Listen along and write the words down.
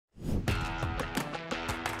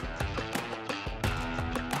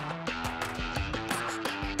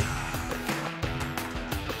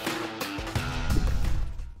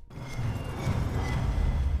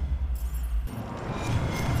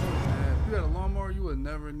lawnmower, you would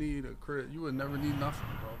never need a crit. You would never need nothing,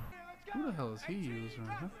 bro. Who the hell is he using?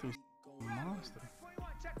 That dude's a monster.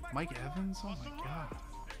 Mike Evans? Oh my god.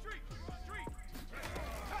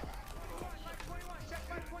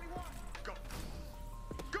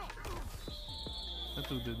 That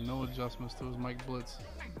dude did no adjustments to his mic blitz.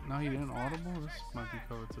 Now he didn't audible. This might be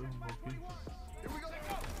covered too. Okay.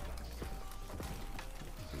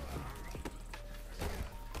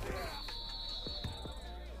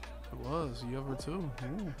 It was. You ever too. Ooh.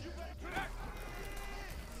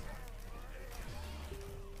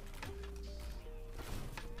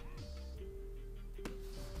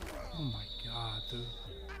 Oh my god, dude.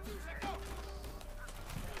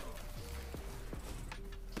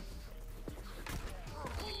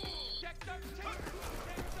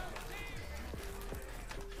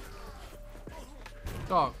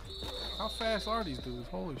 Dog, how fast are these dudes?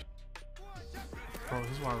 Holy shit. Bro,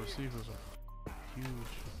 his wide receivers are huge.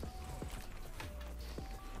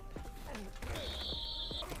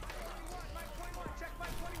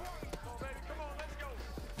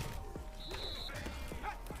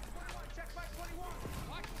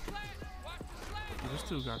 This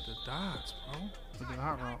dude got the dots, bro. Look at the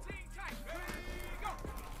hot route.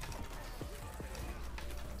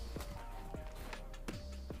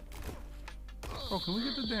 Bro, can we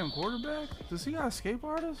get the damn quarterback? Does he got escape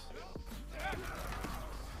artists? Hey,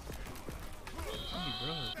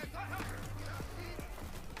 brother.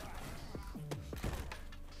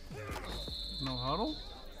 No huddle?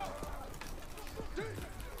 That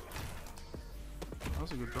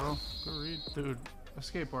was a good throw. Good read. Dude,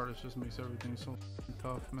 escape artist just makes everything so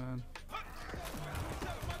tough, man.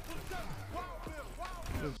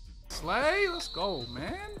 Good slay, let's go,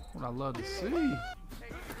 man. What I love to see.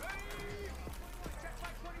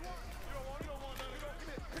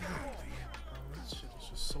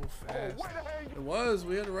 So fast. It was.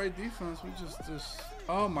 We had the right defense. We just.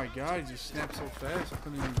 Oh my god, he just snapped so fast. I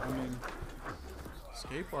couldn't even. I mean,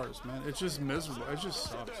 escape artist, man. It's just miserable. It just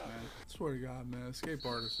sucks, man. I swear to God, man. Escape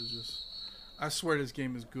artist is just. I swear this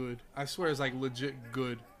game is good. I swear it's like legit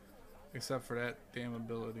good, except for that damn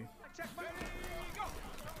ability.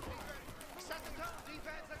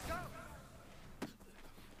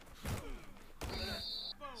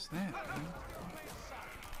 Snap, man.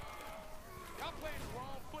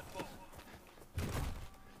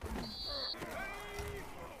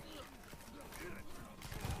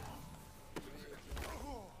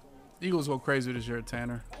 Eagles go crazy this year,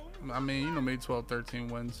 Tanner. I mean, you know, maybe 12, 13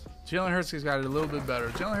 wins. Jalen Hurts got it a little bit better.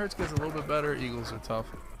 Jalen Hurts gets a little bit better. Eagles are tough.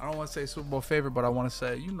 I don't want to say Super Bowl favorite, but I want to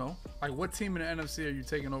say, you know, like what team in the NFC are you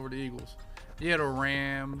taking over the Eagles? Yeah, the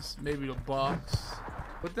Rams, maybe the Bucks.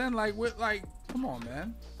 But then, like, come on,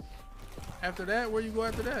 man. After that, where you go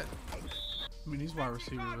after that? I mean, these wide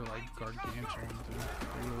receivers are like gargantuan, dude.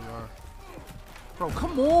 They really are. Bro,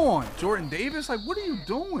 come on, Jordan Davis. Like, what are you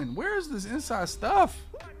doing? Where is this inside stuff?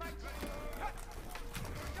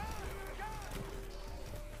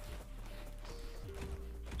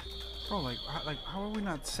 Bro, like, how are we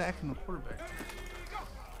not sacking the quarterback?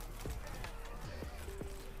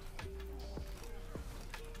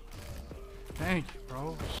 Thank you,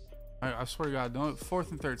 bro. I swear to God, don't.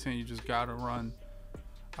 4th and 13, you just gotta run.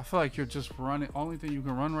 I feel like you're just running. Only thing you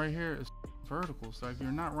can run right here is verticals. Like,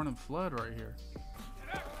 you're not running flood right here.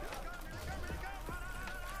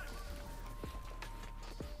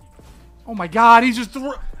 Oh my God, he just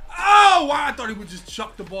threw. Oh, wow, I thought he would just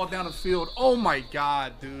chuck the ball down the field. Oh my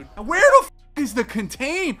God, dude. Where the f is the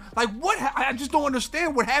contain? Like, what? I just don't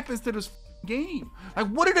understand what happens to this game. Like,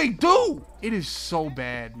 what do they do? It is so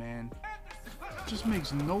bad, man. It just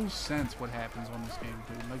makes no sense what happens on this game,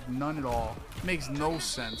 dude. Like, none at all. It makes no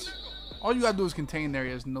sense. All you gotta do is contain there.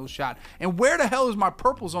 He has no shot. And where the hell is my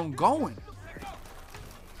purple zone going?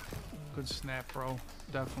 Good snap, bro.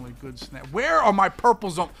 Definitely good snap. Where are my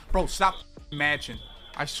purple zone? Bro, stop matching.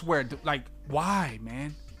 I swear, like, why,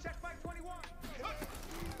 man?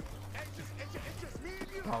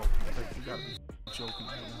 Oh, like, you gotta be joking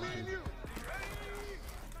right now, dude.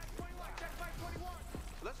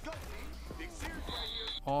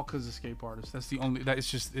 All because escape artists. That's the only. That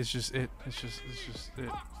it's just it. It's just it.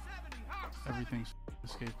 Everything's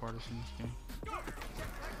escape artists in this game.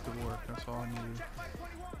 Good work. That's all I needed.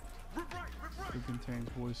 Good contains,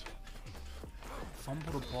 boys.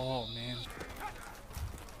 Fumble the ball, man.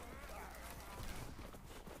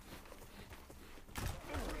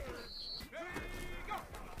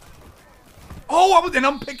 Oh, and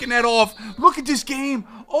I'm picking that off. Look at this game.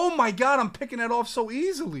 Oh my God, I'm picking that off so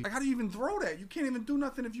easily. Like, how do you even throw that? You can't even do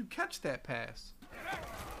nothing if you catch that pass.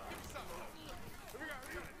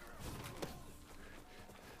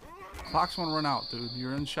 Clock's want to run out, dude.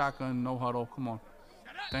 You're in shotgun, no huddle. Come on.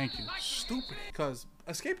 Thank you. Stupid. Because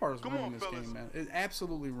escape artists ruined this game, man. It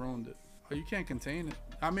absolutely ruined it. Oh, you can't contain it.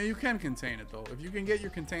 I mean, you can contain it, though. If you can get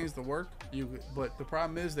your contains to work, but the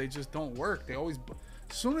problem is they just don't work. They always...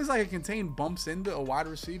 As soon as like a contain bumps into a wide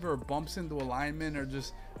receiver or bumps into a lineman or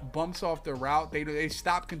just bumps off their route, they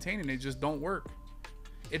stop containing. They just don't work.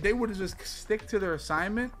 If they would have just stick to their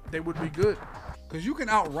assignment, they would be good. Because you can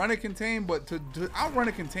outrun a contain, but to outrun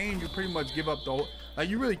a contain, you pretty much give up the whole... Like,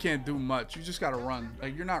 you really can't do much. You just got to run.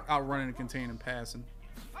 Like, you're not outrunning a contain and passing.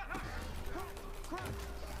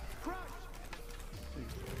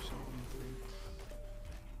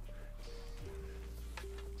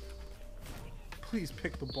 Please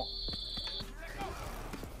pick the ball.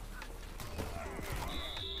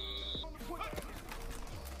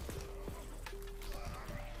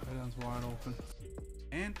 That ends wide open.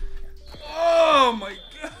 And oh my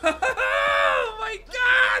god! Oh my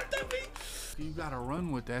god! You gotta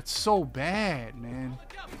run with that so bad, man.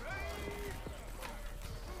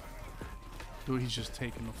 Dude, he's just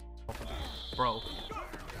taking the bro.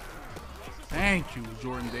 Thank you,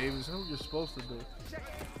 Jordan Davis. That's what you're supposed to do.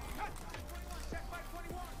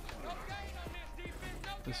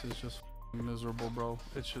 This is just miserable, bro.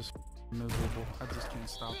 It's just miserable. I just can't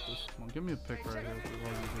stop this. Come on, give me a pick right here.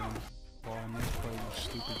 What are you doing? Ball, nice play, you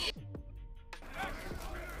stupid shit.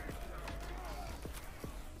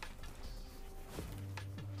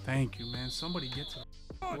 Thank you, man. Somebody get to the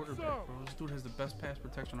quarterback, bro. This dude has the best pass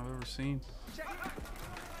protection I've ever seen.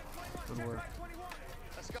 Good work.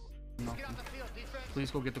 Nothing.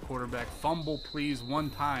 Please go get the quarterback. Fumble, please,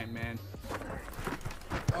 one time, man.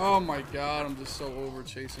 Oh my god, I'm just so over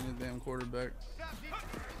chasing the damn quarterback.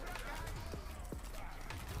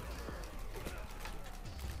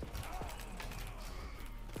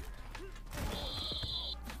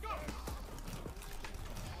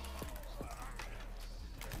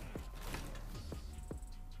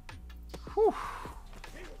 Whew.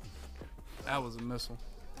 That was a missile.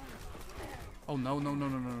 Oh no, no, no,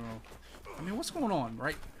 no, no, no. I mean, what's going on,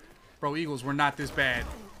 right? Bro, Eagles, we're not this bad.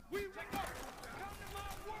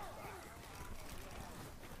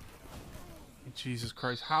 Jesus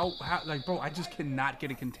Christ. How, like, bro, I just cannot get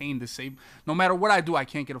a contain to save. No matter what I do, I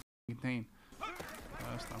can't get a contain. Oh,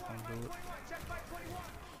 that's not gonna do it.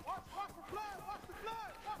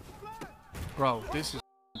 Bro, this is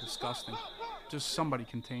disgusting. Just somebody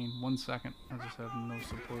contain. 1 second. I just have no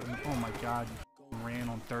support. Oh my god, you ran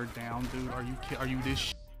on third down, dude. Are you this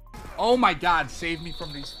shit? Oh my god, save me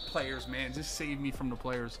from these players, man. Just save me from the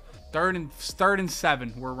players. Third and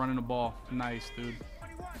 7. We're running the ball. Nice, dude.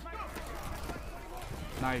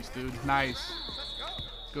 Nice, dude. Nice.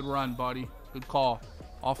 Good run, buddy. Good call.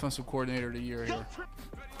 Offensive coordinator of the year here.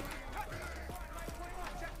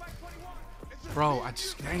 Bro, I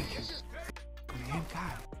just thank you. Man,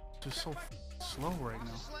 God, just so slow right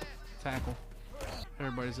now. Tackle.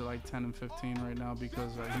 Everybody's at like 10 and 15 right now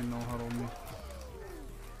because he no-huddled me.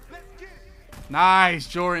 Nice,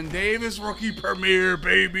 Jordan Davis, rookie premiere,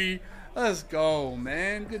 baby. Let's go,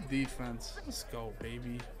 man. Good defense. Let's go,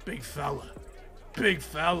 baby. Big fella. Big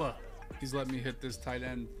fella. He's let me hit this tight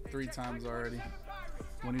end 3 times already.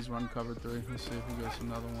 When he's run cover 3. Let's see if he gets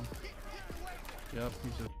another one. Yep,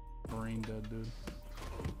 he's just brain dead, dude.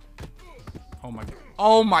 Oh my god.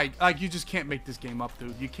 Oh my, like, you just can't make this game up,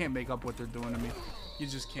 dude. You can't make up what they're doing to me. You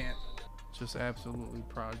just can't. Just absolutely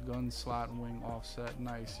proud. Gun, slot, wing, offset.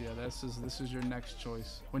 Nice. Yeah, this is your next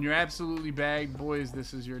choice. When you're absolutely bagged, boys,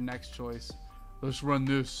 this is your next choice. Let's run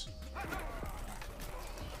this.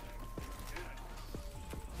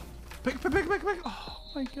 Pick.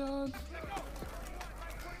 Oh my god.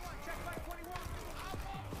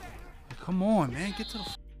 Come on, man. Get to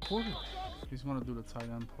the quarter. He's going to do the tight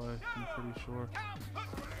end play, I'm pretty sure.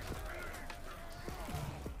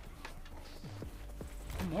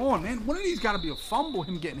 Come on, man. One of these got to be a fumble,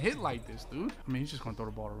 him getting hit like this, dude. I mean, he's just going to throw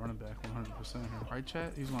the ball to running back 100% here. Right,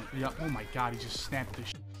 chat? He's going to... Yeah. Oh, my God. He just snapped the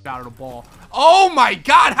shit out of the ball. Oh, my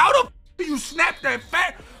God. How the f do you snap that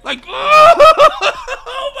fat? Like...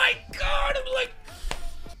 Oh, my God. I'm like...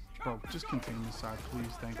 Bro, just continue inside,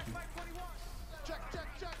 please. Thank you.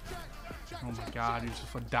 Oh my god, he's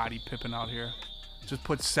just a Dottie Pippin out here. Just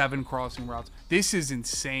put 7 crossing routes. This is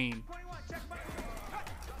insane.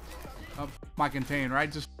 Oh, my contain,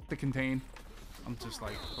 right? Just the contain. I'm just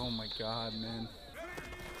like, oh my god, man.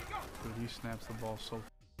 Dude, he snaps the ball so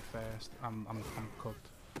fast. I'm cooked.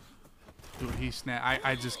 Dude, he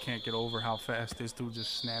I just can't get over how fast this dude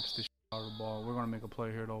just snaps the shit out of the ball. We're gonna make a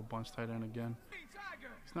play here though. Bunch tight end again.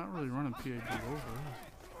 He's not really running PAD over.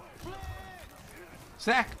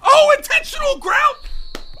 Sack. Oh, intentional ground.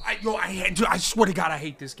 I swear to God, I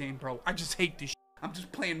hate this game, bro. I just hate this. I'm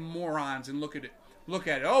just playing morons, and look at it. Look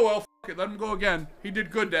at it. Oh well, f it. Let him go again. He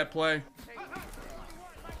did good that play.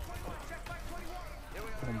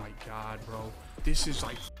 Oh my God, bro. This is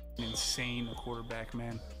like insane. The quarterback,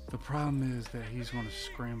 man. The problem is that he's gonna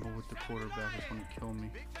scramble with the quarterback. It's gonna kill me.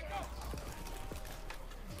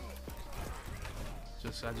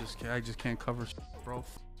 I just can't cover, bro.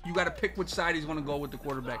 You gotta pick which side he's gonna go with the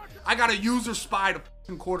quarterback. I gotta user spy the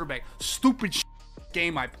fucking quarterback. Stupid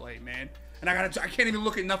game I play, man. And I can't even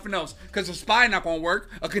look at nothing else because the spy not gonna work.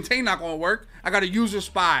 A contain not gonna work. I gotta user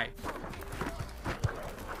spy.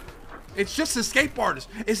 It's just escape artist.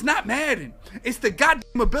 It's not Madden. It's the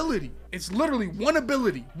goddamn ability. It's literally one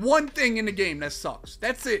ability, one thing in the game that sucks.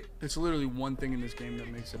 That's it. It's literally one thing in this game that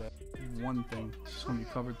makes it up. One thing. It's gonna be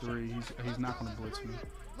cover 3. He's not gonna blitz me.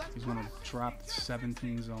 He's gonna drop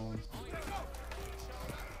 17 zones.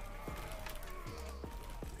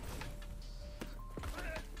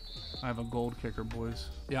 I have a gold kicker, boys.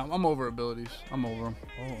 Yeah, I'm over abilities. I'm over him.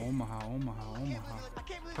 Oh, Omaha.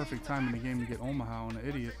 Perfect time in the game to get Omaha on an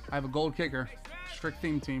idiot. I have a gold kicker. Strict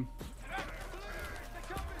theme team.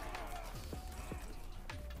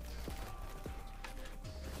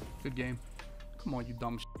 Good game. Come on, you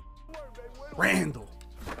dumb Randall.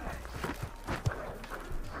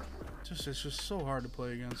 It's just so hard to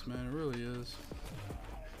play against, man. It really is.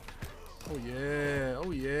 Oh yeah,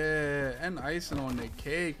 oh yeah, and icing on the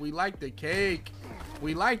cake. We like the cake.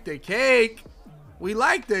 We like the cake. We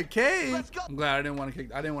like the cake. I'm glad I didn't want to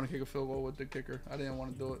kick. I didn't want to kick a field goal with the kicker. I didn't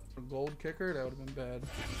want to do it. For gold kicker, that would have been bad.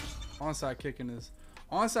 Onside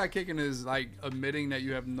kicking is like admitting that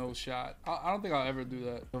you have no shot. I don't think I'll ever do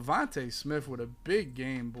that. Devontae Smith with a big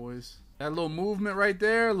game, boys. That little movement right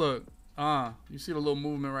there. Look, you see the little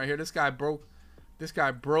movement right here. This guy broke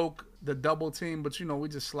the double team, but you know, we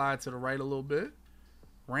just slide to the right a little bit.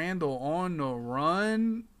 Randall on the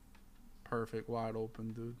run. Perfect, wide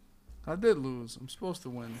open, dude. I did lose. I'm supposed to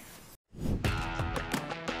win.